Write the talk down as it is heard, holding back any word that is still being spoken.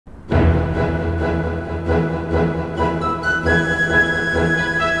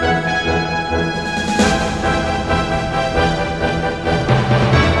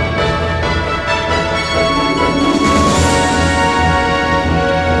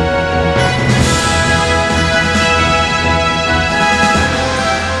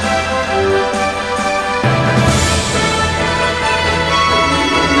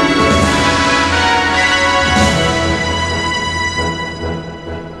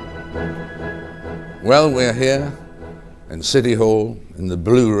Well, we're here in City Hall, in the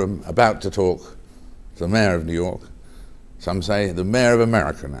Blue Room, about to talk to the Mayor of New York. Some say the Mayor of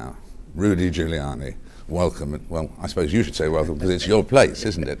America now, Rudy Giuliani. Welcome. Well, I suppose you should say welcome because it's your place,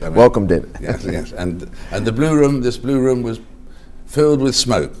 isn't it? I mean, welcome, David. Yes, yes. And the Blue Room, this Blue Room was filled with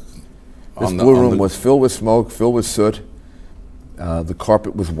smoke. This Blue Room was filled with smoke, filled with soot. The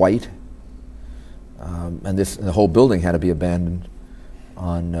carpet was white. And the whole building had to be abandoned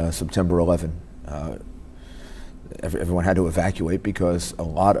on September 11. Everyone had to evacuate because a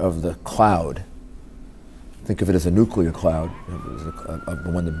lot of the cloud, think of it as a nuclear cloud,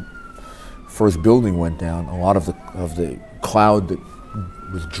 when the first building went down, a lot of the cloud that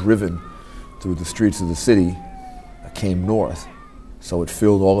was driven through the streets of the city came north. So it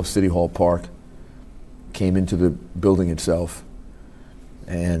filled all of City Hall Park, came into the building itself,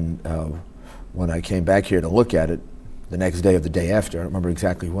 and when I came back here to look at it, the next day or the day after, I don't remember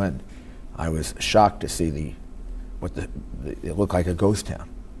exactly when, I was shocked to see it looked like a ghost town.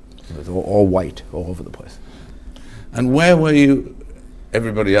 It was all white all over the place. And where were you?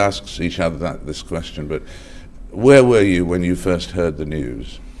 Everybody asks each other this question, but where were you when you first heard the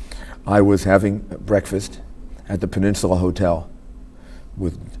news? I was having breakfast at the Peninsula Hotel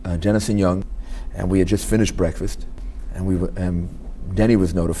with Dennis and Young, and we had just finished breakfast, and Denny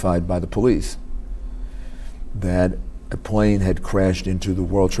was notified by the police that a plane had crashed into the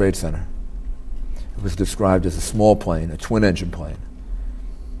World Trade Center. It was described as a small plane, a twin-engine plane.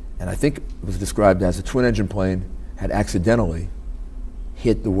 And I think it was described as a twin-engine plane had accidentally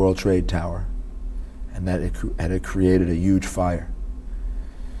hit the World Trade Tower, and that it had created a huge fire.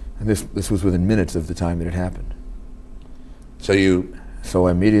 And this was within minutes of the time that it happened. So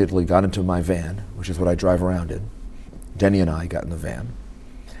I immediately got into my van, which is what I drive around in. Denny and I got in the van,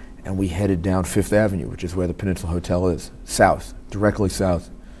 and we headed down Fifth Avenue, which is where the Peninsula Hotel is, south, directly south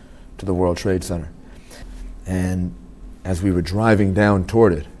to the World Trade Center. And as we were driving down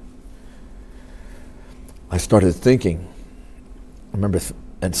toward it, I started thinking, I remember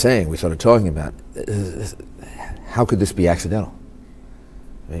we started talking about, how could this be accidental?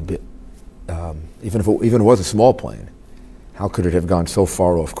 I mean, even if it was a small plane, how could it have gone so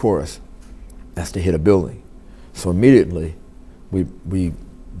far off course as to hit a building? So immediately, we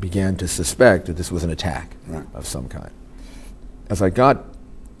began to suspect that this was an attack of some kind. As I got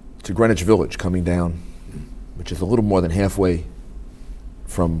to Greenwich Village, coming down, which is a little more than halfway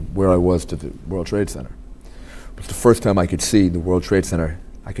from where I was to the World Trade Center, it was the first time I could see the World Trade Center.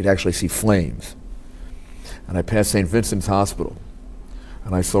 I could actually see flames. And I passed St. Vincent's Hospital,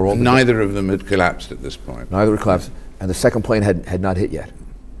 and I saw all the... Neither of them had collapsed at this point. Neither had collapsed, and the second plane had not hit yet.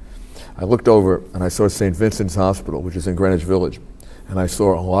 I looked over, and I saw St. Vincent's Hospital, which is in Greenwich Village, and I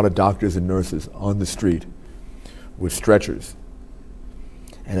saw a lot of doctors and nurses on the street with stretchers.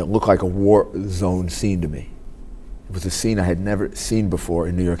 And it looked like a war zone scene to me. It was a scene I had never seen before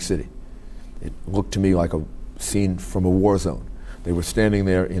in New York City. It looked to me like a scene from a war zone. They were standing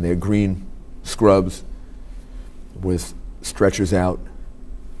there in their green scrubs with stretchers out,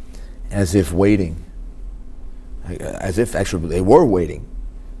 as if waiting, as if actually they were waiting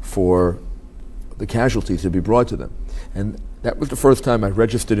for the casualties to be brought to them. And that was the first time I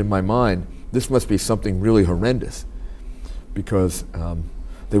registered in my mind, this must be something really horrendous, because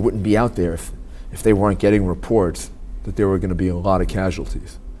they wouldn't be out there if they weren't getting reports that there were going to be a lot of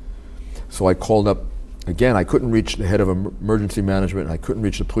casualties. So I called up, again, I couldn't reach the head of emergency management, and I couldn't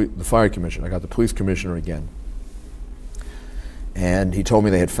reach the fire commissioner. I got the police commissioner again. And he told me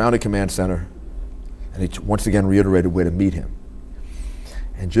they had found a command center, and he once again reiterated where to meet him.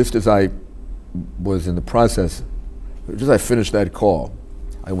 And just as I was in the process, just as I finished that call,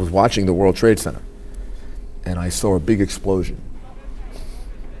 I was watching the World Trade Center, and I saw a big explosion,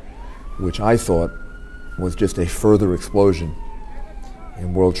 which I thought was just a further explosion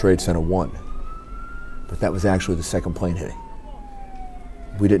in World Trade Center 1. But that was actually the second plane hitting.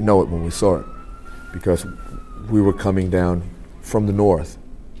 We didn't know it when we saw it, because we were coming down from the north.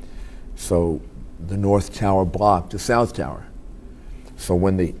 So the north tower blocked the south tower. So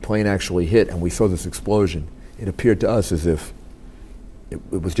when the plane actually hit and we saw this explosion, it appeared to us as if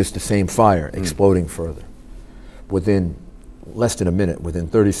it was just the same fire exploding further. Within less than a minute, within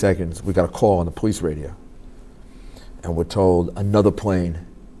 30 seconds, we got a call on the police radio, and we're told another plane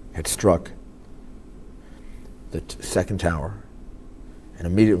had struck the second tower, and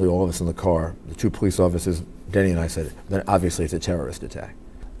immediately all of us in the car, the two police officers, Denny and I, said, then obviously it's a terrorist attack.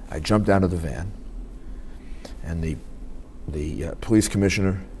 I jumped out of the van, and the police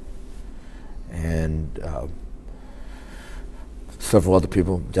commissioner and several other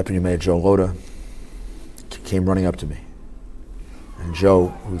people, Deputy Mayor Joe Loda, came running up to me. And Joe,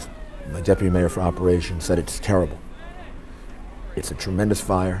 who's my deputy mayor for operations, said it's terrible. It's a tremendous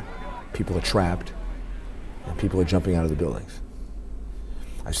fire, people are trapped, and people are jumping out of the buildings.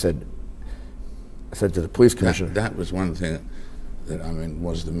 I said to the police commissioner... That was one thing that, I mean,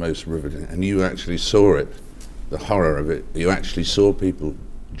 was the most riveting. And you actually saw it, the horror of it. You actually saw people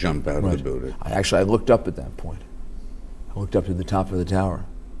jump out of the building. I looked up at that point. I looked up to the top of the tower,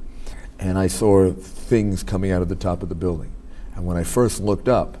 and I saw things coming out of the top of the building. And when I first looked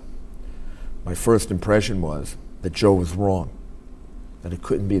up, my first impression was that Joe was wrong, that it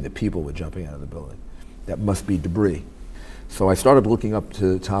couldn't be that people were jumping out of the building. That must be debris. So I started looking up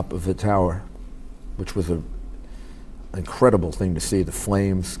to the top of the tower, which was an incredible thing to see, the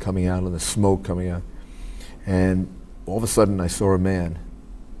flames coming out and the smoke coming out. And all of a sudden I saw a man,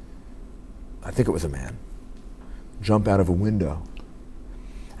 I think it was a man, jump out of a window.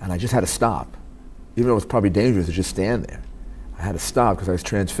 And I just had to stop. Even though it was probably dangerous to just stand there, I had to stop because I was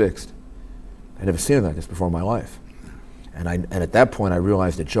transfixed. I'd never seen anything like this before in my life. And at that point I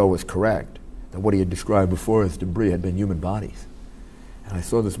realized that Joe was correct, that what he had described before as debris had been human bodies. And I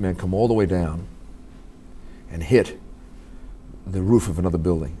saw this man come all the way down and hit the roof of another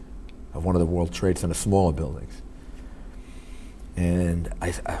building, of one of the World Trade Center smaller buildings. And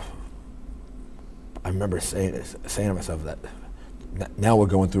I remember saying to myself that now we're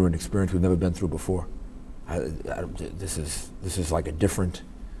going through an experience we've never been through before. This is like a different,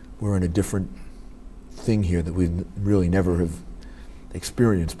 we're in a different thing here that we really never have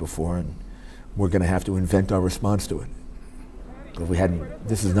experienced before, and we're going to have to invent our response to it. But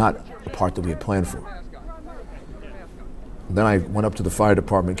this is not a part that we had planned for. And then I went up to the fire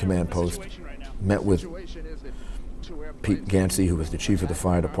department command post, met with Pete Gansey, who was the chief of the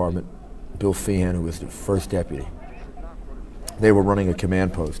fire department, Bill Feehan, who was the first deputy. They were running a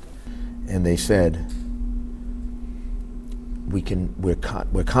command post, and they said, we're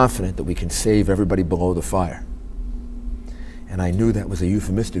confident that we can save everybody below the fire. And I knew that was a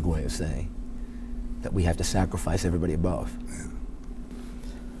euphemistic way of saying that we have to sacrifice everybody above. Yeah.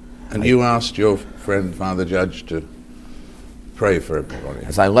 And you asked your friend, Father Judge, to pray for everybody.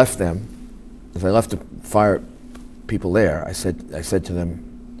 As I left the fire people there, I said to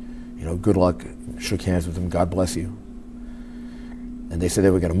them, you know, good luck, shook hands with them, God bless you. And they said they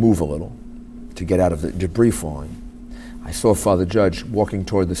were going to move a little to get out of the debris falling. I saw Father Judge walking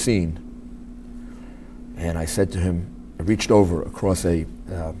toward the scene, and I said to him, I reached over across an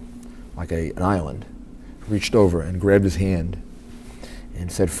island, reached over and grabbed his hand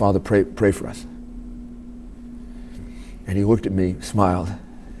and said, Father, pray for us. And he looked at me, smiled.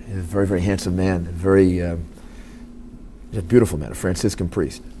 He was a very, very handsome man, a beautiful man, a Franciscan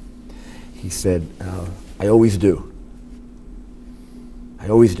priest. He said, I always do. I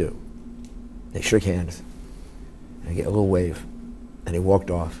always do. They shook hands, and I get a little wave, and he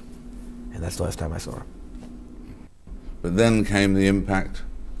walked off, and that's the last time I saw him. But then came the impact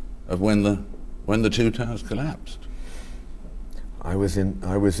of when the two towers collapsed. I was in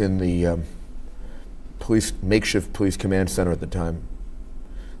the makeshift police command center at the time,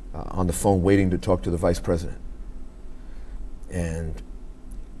 on the phone waiting to talk to the vice president. And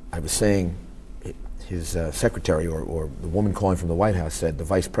I was saying, his secretary or the woman calling from the White House said, the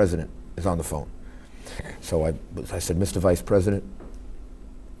vice president is on the phone. So I said, Mr. Vice President,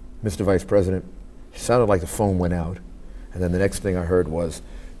 it sounded like the phone went out. And then the next thing I heard was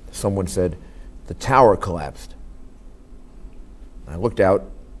someone said, the tower collapsed. I looked out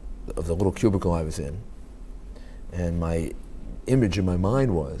of the little cubicle I was in, and my image in my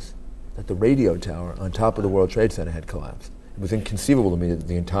mind was that the radio tower on top of the World Trade Center had collapsed. It was inconceivable to me that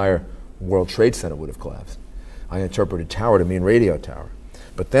the entire World Trade Center would have collapsed. I interpreted tower to mean radio tower.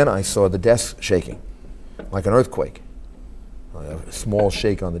 But then I saw the desk shaking, like an earthquake, a small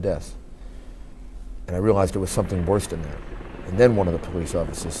shake on the desk. And I realized it was something worse than that. And then one of the police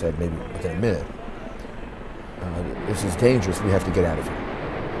officers said, maybe within a minute, this is dangerous, we have to get out of here.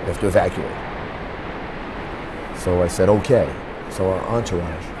 We have to evacuate. So I said, okay. So our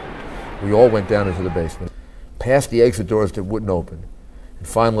entourage, we all went down into the basement, past the exit doors that wouldn't open, and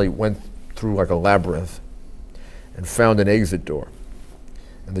finally went through like a labyrinth and found an exit door.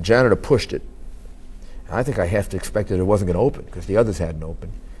 And the janitor pushed it. And I think I half expected it wasn't going to open because the others hadn't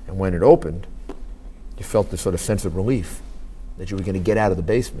opened. And when it opened, you felt this sort of sense of relief that you were going to get out of the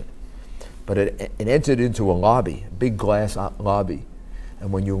basement. But it entered into a lobby, a big glass lobby.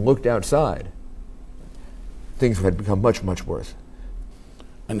 And when you looked outside, things had become much, much worse.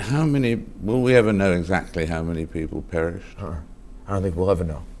 And how many, will we ever know exactly how many people perished? I don't think we'll ever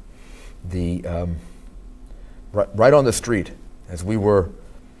know. Right on the street, as we were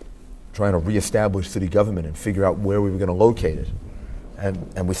trying to reestablish city government and figure out where we were going to locate it,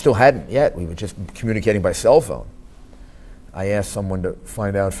 and we still hadn't yet. We were just communicating by cell phone. I asked someone to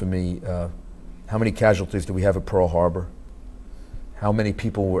find out for me how many casualties do we have at Pearl Harbor? How many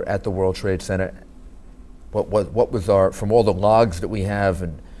people were at the World Trade Center? What was our, from all the logs that we have,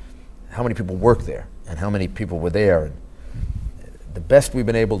 and how many people worked there, and how many people were there? And the best we've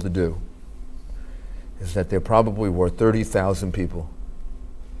been able to do is that there probably were 30,000 people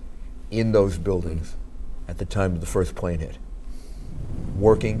in those buildings at the time the first plane hit,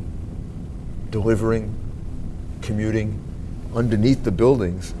 working, delivering, commuting. Underneath the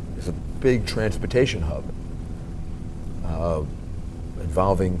buildings is a big transportation hub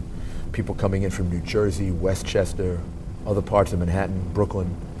involving people coming in from New Jersey, Westchester, other parts of Manhattan,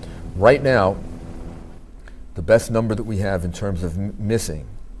 Brooklyn. Right now, the best number that we have in terms of missing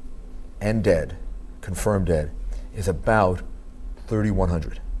and dead, confirmed dead, is about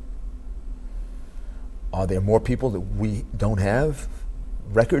 3,100. Are there more people that we don't have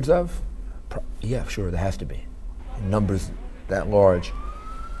records of? Yeah, sure, there has to be. In numbers that large.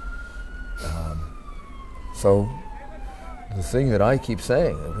 So the thing that I keep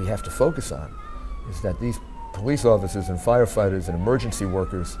saying that we have to focus on is that these police officers and firefighters and emergency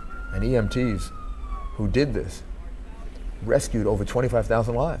workers and EMTs who did this rescued over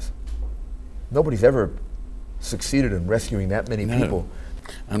 25,000 lives. Nobody's ever succeeded in rescuing that many people.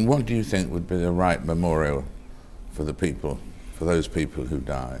 And what do you think would be the right memorial for the people, for those people who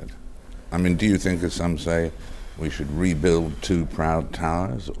died? I mean, do you think, as some say, we should rebuild two proud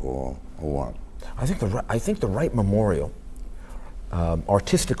towers, or what? I think the right memorial,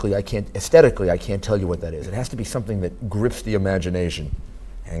 artistically, aesthetically, I can't tell you what that is. It has to be something that grips the imagination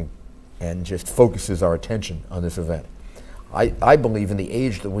and just focuses our attention on this event. I believe in the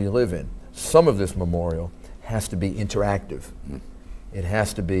age that we live in, some of this memorial has to be interactive. It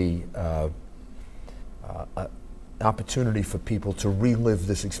has to be an opportunity for people to relive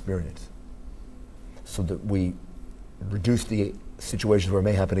this experience so that we reduce the situations where it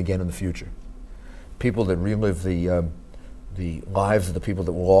may happen again in the future. People that relive the lives of the people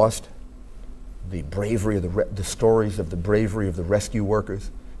that were lost, the bravery of the stories of the bravery of the rescue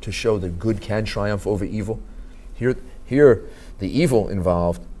workers, to show that good can triumph over evil. Here the evil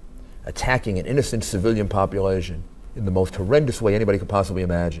involved attacking an innocent civilian population in the most horrendous way anybody could possibly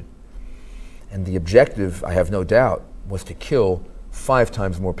imagine. And the objective, I have no doubt, was to kill 5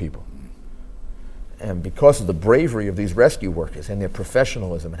 times more people. And because of the bravery of these rescue workers and their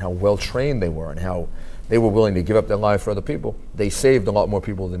professionalism and how well trained they were and how they were willing to give up their life for other people, they saved a lot more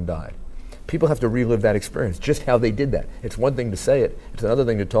people than died. People have to relive that experience, just how they did that. It's one thing to say it, it's another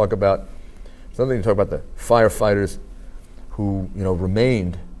thing to talk about. The firefighters who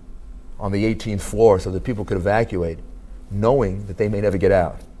remained on the 18th floor so that people could evacuate, knowing that they may never get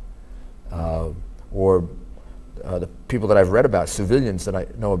out. Or the people that I've read about, civilians that I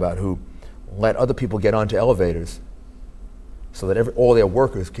know about, who let other people get onto elevators so that all their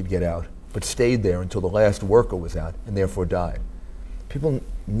workers could get out, but stayed there until the last worker was out and therefore died. People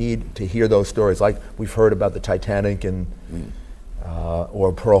need to hear those stories, like we've heard about the Titanic and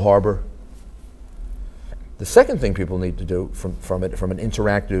or Pearl Harbor. The second thing people need to do from an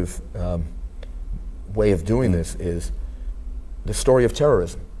interactive way of doing this is the story of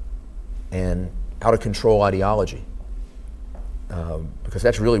terrorism and out-of-control ideology. Because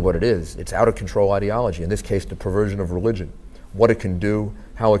that's really what it is. It's out-of-control ideology, in this case the perversion of religion, what it can do,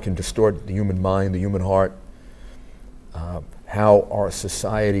 how it can distort the human mind, the human heart, how our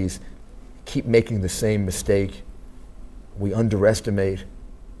societies keep making the same mistake. We underestimate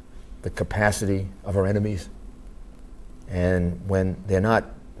the capacity of our enemies, and when they're not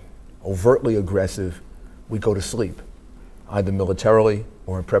overtly aggressive, we go to sleep, either militarily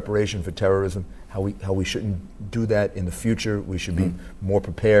or in preparation for terrorism. How we shouldn't do that in the future. We should be more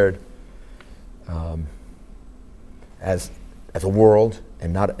prepared as a world,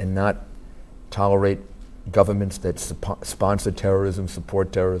 and not tolerate governments that sponsor terrorism,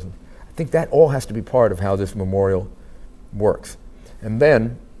 support terrorism. I think that all has to be part of how this memorial works. And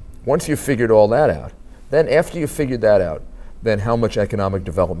then, once you've figured all that out, then after you've figured that out, then how much economic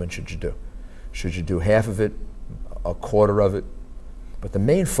development should you do? Should you do half of it, a quarter of it? But the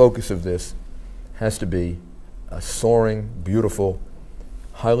main focus of this has to be a soaring, beautiful,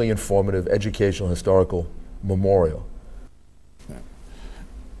 highly informative, educational, historical memorial. Yeah.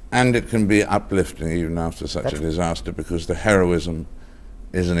 And it can be uplifting even after such a disaster, because the heroism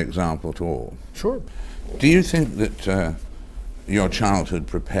is an example to all. Sure. Do you think that your childhood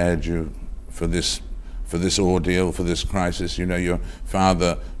prepared you for this ordeal, for this crisis? You know, your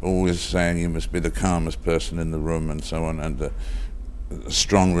father always saying you must be the calmest person in the room and so on, and a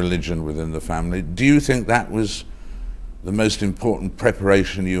strong religion within the family. Do you think that was the most important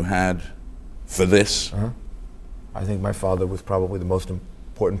preparation you had for this? I think my father was probably the most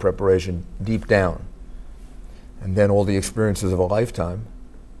important preparation deep down. And then all the experiences of a lifetime,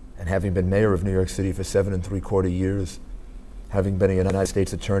 and having been mayor of New York City for 7 3/4 years, having been a United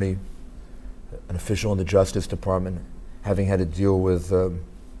States attorney, an official in the Justice Department, having had to deal with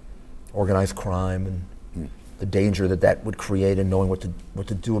organized crime and the danger that that would create, and knowing what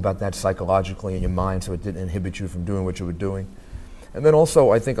to do about that psychologically in your mind so it didn't inhibit you from doing what you were doing. And then also,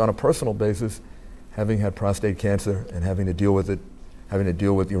 I think on a personal basis, having had prostate cancer and having to deal with it, having to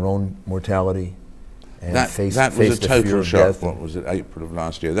deal with your own mortality, and that face was the a total fear of shock. death. What was it, April of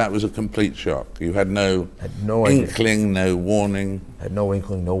last year? That was a complete shock. You had no idea. inkling, no warning. Had no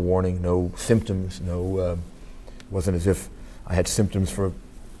inkling, no warning, no symptoms, no, wasn't as if I had symptoms for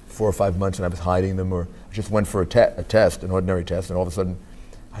 4 or 5 months and I was hiding them, or I just went for a test, an ordinary test, and all of a sudden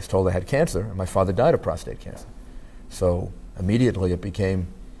I was told I had cancer, and my father died of prostate cancer. So immediately it became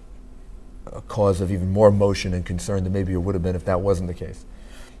a cause of even more emotion and concern than maybe it would have been if that wasn't the case.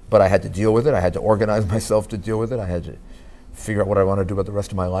 But I had to deal with it. I had to organize myself to deal with it. I had to figure out what I wanted to do about the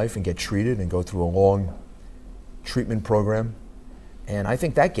rest of my life and get treated and go through a long treatment program. And I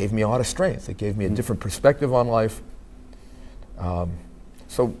think that gave me a lot of strength. It gave me a different perspective on life.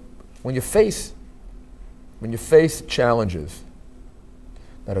 So when you face challenges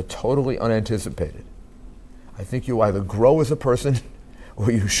that are totally unanticipated, I think you either grow as a person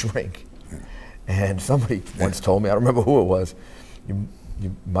or you shrink. And somebody once told me, I don't remember who it was,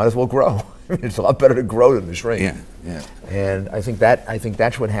 you might as well grow. It's a lot better to grow than to shrink. Yeah, yeah. And I think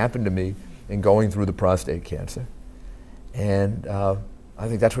that's what happened to me in going through the prostate cancer. And I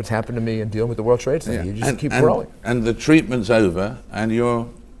think that's what's happened to me in dealing with the World Trade Center. You just keep growing. And the treatment's over, and you're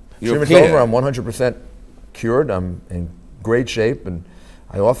treatment's clear. over. I'm 100% cured. I'm in great shape, and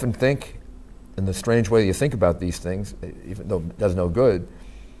I often think, in the strange way you think about these things, even though it does no good,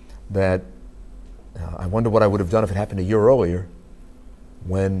 that I wonder what I would have done if it happened a year earlier,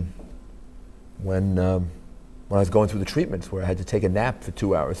 when I was going through the treatments, where I had to take a nap for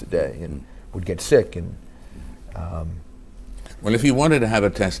 2 hours a day and would get sick. And well, if you wanted to have a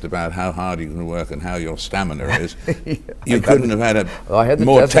test about how hard you can work and how your stamina is, yeah, you couldn't have had a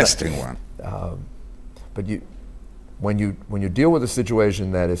more testing one. But when you deal with a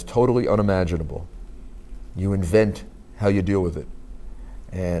situation that is totally unimaginable, you invent how you deal with it,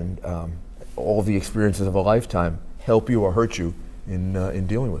 and all the experiences of a lifetime help you or hurt you in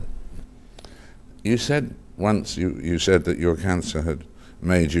dealing with it. You said once you said that your cancer had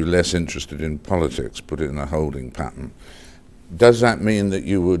made you less interested in politics, put it in a holding pattern. Does that mean that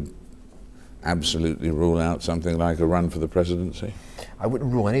you would absolutely rule out something like a run for the presidency? I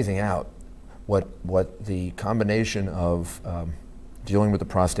wouldn't rule anything out. What the combination of dealing with the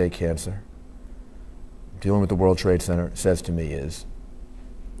prostate cancer, dealing with the World Trade Center says to me is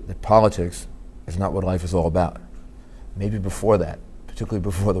that politics is not what life is all about. Maybe before that, particularly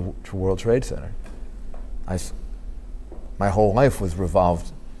before the World Trade Center, my whole life was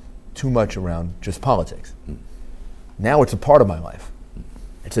revolved too much around just politics. Now it's a part of my life.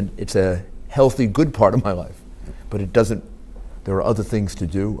 It's a healthy, good part of my life. But it doesn't, there are other things to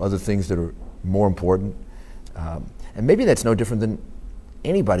do, other things that are more important. And maybe that's no different than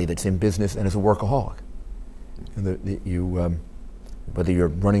anybody that's in business and is a workaholic. And whether you're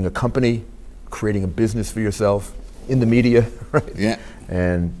running a company, creating a business for yourself, in the media, right? Yeah.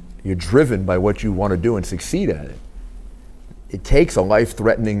 And you're driven by what you want to do and succeed at it. It takes a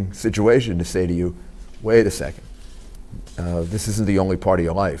life-threatening situation to say to you, wait a second, this isn't the only part of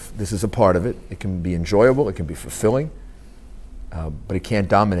your life. This is a part of it. It can be enjoyable, it can be fulfilling, but it can't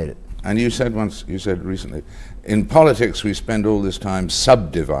dominate it. And you said recently, in politics we spend all this time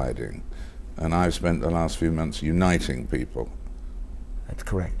subdividing, and I've spent the last few months uniting people. That's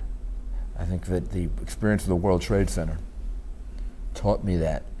correct. I think that the experience of the World Trade Center taught me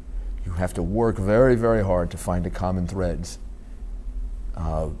that you have to work very, very hard to find the common threads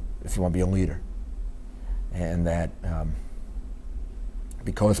if you want to be a leader. And that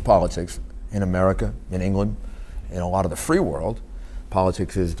because politics in America, in England, in a lot of the free world,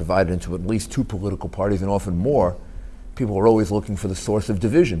 politics is divided into at least 2 political parties and often more. People are always looking for the source of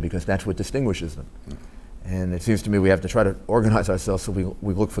division because that's what distinguishes them. And it seems to me we have to try to organize ourselves so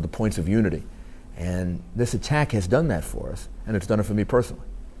we look for the points of unity. And this attack has done that for us, and it's done it for me personally.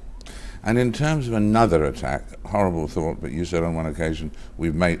 And in terms of another attack, horrible thought, but you said on one occasion,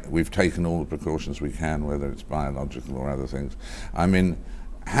 we've taken all the precautions we can, whether it's biological or other things. I mean,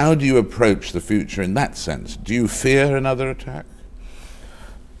 how do you approach the future in that sense? Do you fear another attack?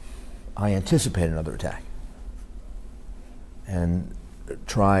 I anticipate another attack and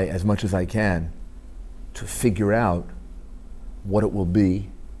try as much as I can to figure out what it will be,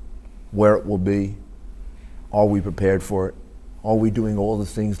 where it will be, are we prepared for it, are we doing all the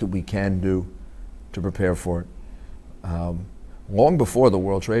things that we can do to prepare for it, long before the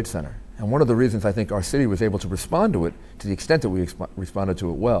World Trade Center. And one of the reasons I think our city was able to respond to it, to the extent that we responded to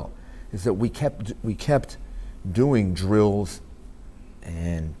it well, is that we kept doing drills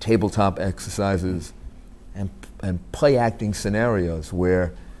and tabletop exercises and play acting scenarios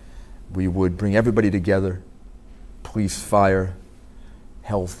where we would bring everybody together, police, fire,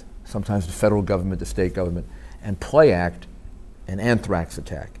 health, sometimes the federal government, the state government, and play act an anthrax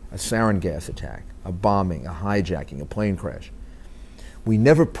attack, a sarin gas attack, a bombing, a hijacking, a plane crash. We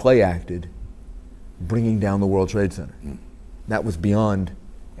never play acted bringing down the World Trade Center. That was beyond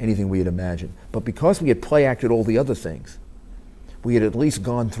anything we had imagined. But because we had play acted all the other things, we had at least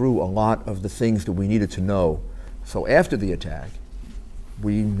gone through a lot of the things that we needed to know. So after the attack,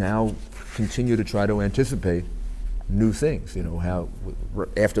 we now continue to try to anticipate new things. You know, how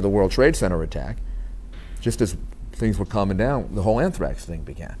after the World Trade Center attack, just as things were calming down, the whole anthrax thing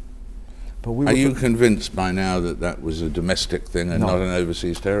began. But we Are you convinced by now that that was a domestic thing and No. not an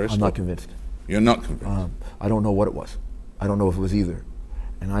overseas terrorist? I'm not convinced. You're not convinced? I don't know what it was. I don't know if it was either.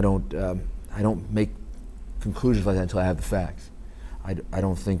 And I don't make conclusions like that until I have the facts. I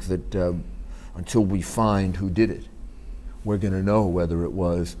don't think that until we find who did it, we're going to know whether it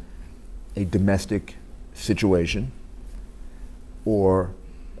was a domestic situation or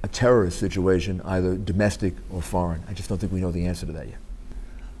a terrorist situation, either domestic or foreign. I just don't think we know the answer to that yet.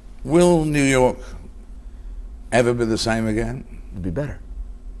 Will New York ever be the same again? It'd be better.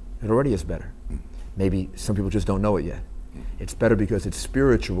 It already is better. Maybe some people just don't know it yet. It's better because it's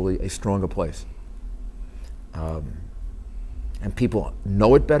spiritually a stronger place. And people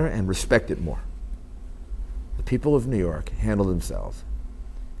know it better and respect it more. The people of New York handle themselves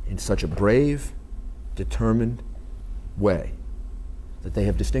in such a brave, determined way that they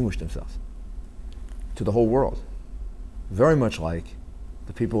have distinguished themselves to the whole world. Very much like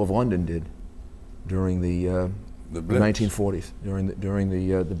the people of London did during the 1940s, during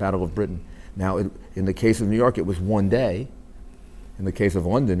the Battle of Britain. Now, in the case of New York, it was one day. In the case of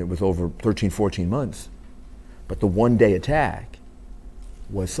London, it was over 13, 14 months. But the one-day attack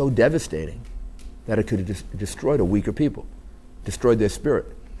was so devastating that it could have destroyed a weaker people, destroyed their spirit.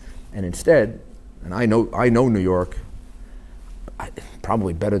 And instead, and I know New York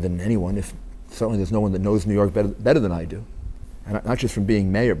probably better than anyone, if certainly there's no one that knows New York better than I do. And not just from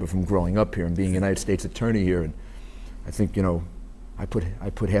being mayor, but from growing up here and being United States attorney here. And I think, you know, I put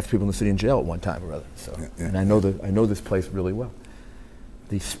half the people in the city in jail at one time or other. So, yeah. And I know this place really well.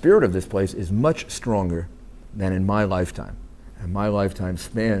 The spirit of this place is much stronger than in my lifetime. And my lifetime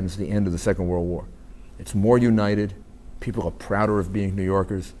spans the end of the Second World War. It's more united. People are prouder of being New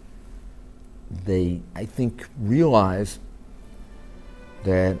Yorkers. They, I think, realize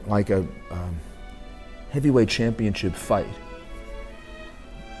that like a heavyweight championship fight,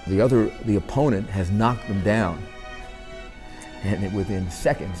 the opponent has knocked them down. And within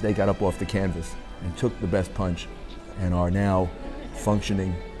seconds, they got up off the canvas and took the best punch and are now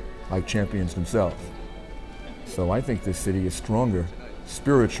functioning like champions themselves. So I think this city is stronger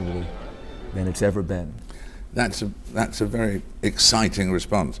spiritually than it's ever been. That's a very exciting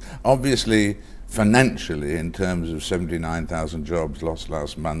response. Obviously, financially, in terms of 79,000 jobs lost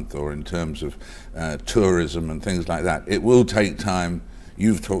last month, or in terms of tourism and things like that, it will take time.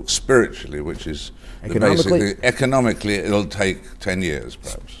 You've talked spiritually, which is economically it'll take 10 years,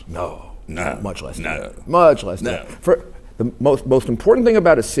 perhaps. No, much less. No, much less. No. For the most important thing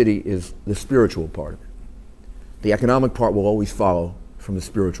about a city is the spiritual part of it. The economic part will always follow from the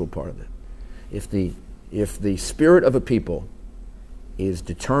spiritual part of it. If the spirit of a people is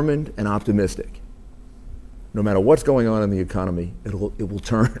determined and optimistic, no matter what's going on in the economy, it will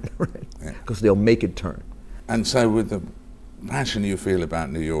turn, right? Because they'll make it turn. And so with the passion you feel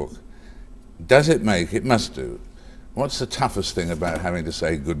about New York, it must do. What's the toughest thing about having to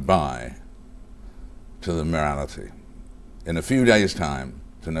say goodbye to the morality? In a few days' time,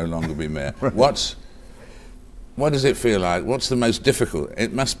 to no longer be mayor. Right. What does it feel like? What's the most difficult?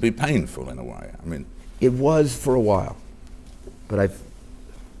 It must be painful in a way. I mean, it was for a while, but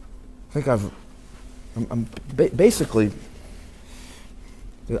basically,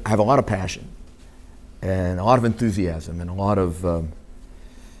 I have a lot of passion and a lot of enthusiasm and a lot of, I'm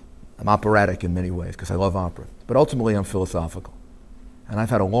operatic in many ways because I love opera, but ultimately I'm philosophical. And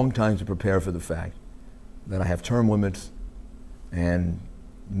I've had a long time to prepare for the fact that I have term limits and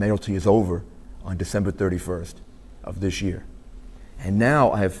mayoralty is over on December 31st of this year. And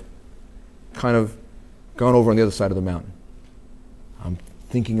now I've kind of gone over on the other side of the mountain. I'm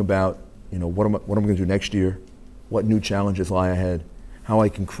thinking about, you know, what am I going to do next year? what new challenges lie ahead, how I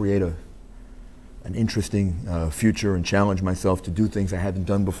can create an interesting future and challenge myself to do things I hadn't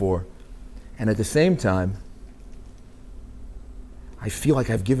done before. And at the same time, I feel like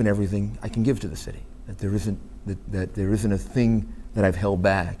I've given everything I can give to the city, that there isn't a thing that I've held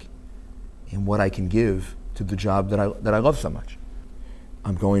back in what I can give to the job that I love so much.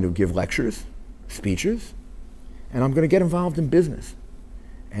 I'm going to give lectures, speeches, and I'm going to get involved in business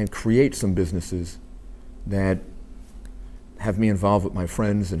and create some businesses that have me involved with my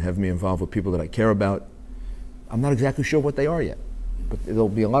friends and have me involved with people that I care about. I'm not exactly sure what they are yet, but there'll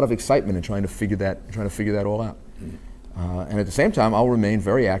be a lot of excitement in trying to figure that all out. And at the same time, I'll remain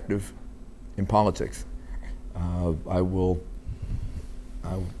very active in politics. I'll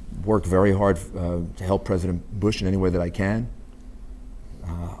work very hard to help President Bush in any way that I can.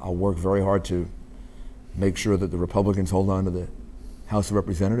 I'll work very hard to make sure that the Republicans hold on to the House of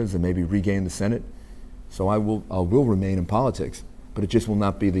Representatives and maybe regain the Senate. So I will remain in politics, but it just will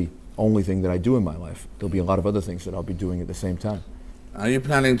not be the only thing that I do in my life. There'll be a lot of other things that I'll be doing at the same time. Are you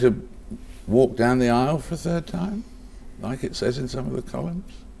planning to walk down the aisle for a third time, like it says in some of the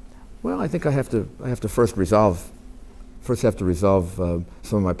columns? Well, I think I have to first resolve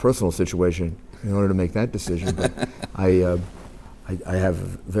some of my personal situation in order to make that decision. But I have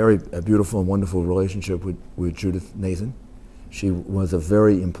a very beautiful and wonderful relationship with Judith Nathan. She was a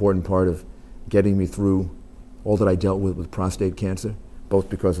very important part of getting me through all that I dealt with prostate cancer, both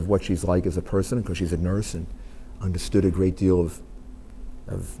because of what she's like as a person and because she's a nurse and understood a great deal of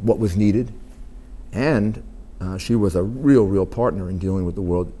what was needed. And she was a real partner in dealing with the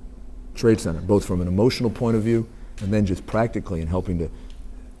World Trade Center, both from an emotional point of view and then just practically in helping to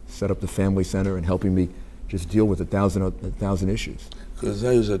set up the family center and helping me just deal with a thousand issues. Because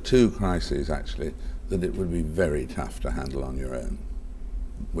those are two crises, actually, that it would be very tough to handle on your own,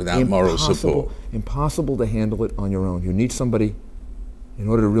 without moral support. Impossible to handle it on your own. You need somebody, in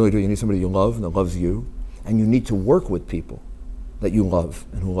order to really do it, you need somebody you love and that loves you, and you need to work with people that you love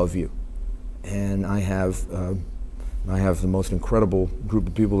and who love you. And I have the most incredible group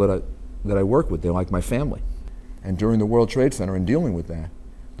of people that I work with. They're like my family. And during the World Trade Center and dealing with that,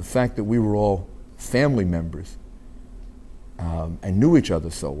 the fact that we were all family members and knew each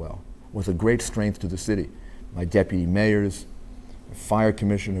other so well was a great strength to the city. My deputy mayors, fire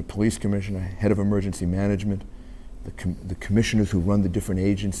commissioner, police commissioner, head of emergency management, the commissioners who run the different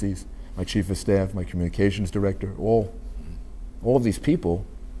agencies, my chief of staff, my communications director, all of these people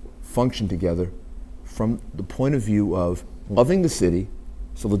function together from the point of view of loving the city,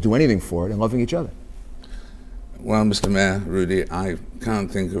 so they'll do anything for it, and loving each other. Well, Mr. Mayor, Rudy, I can't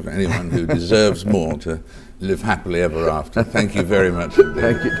think of anyone who deserves more to live happily ever after. Thank you very much indeed.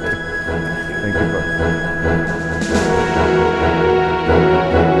 Thank you. Thank you,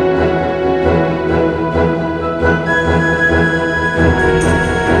 brother.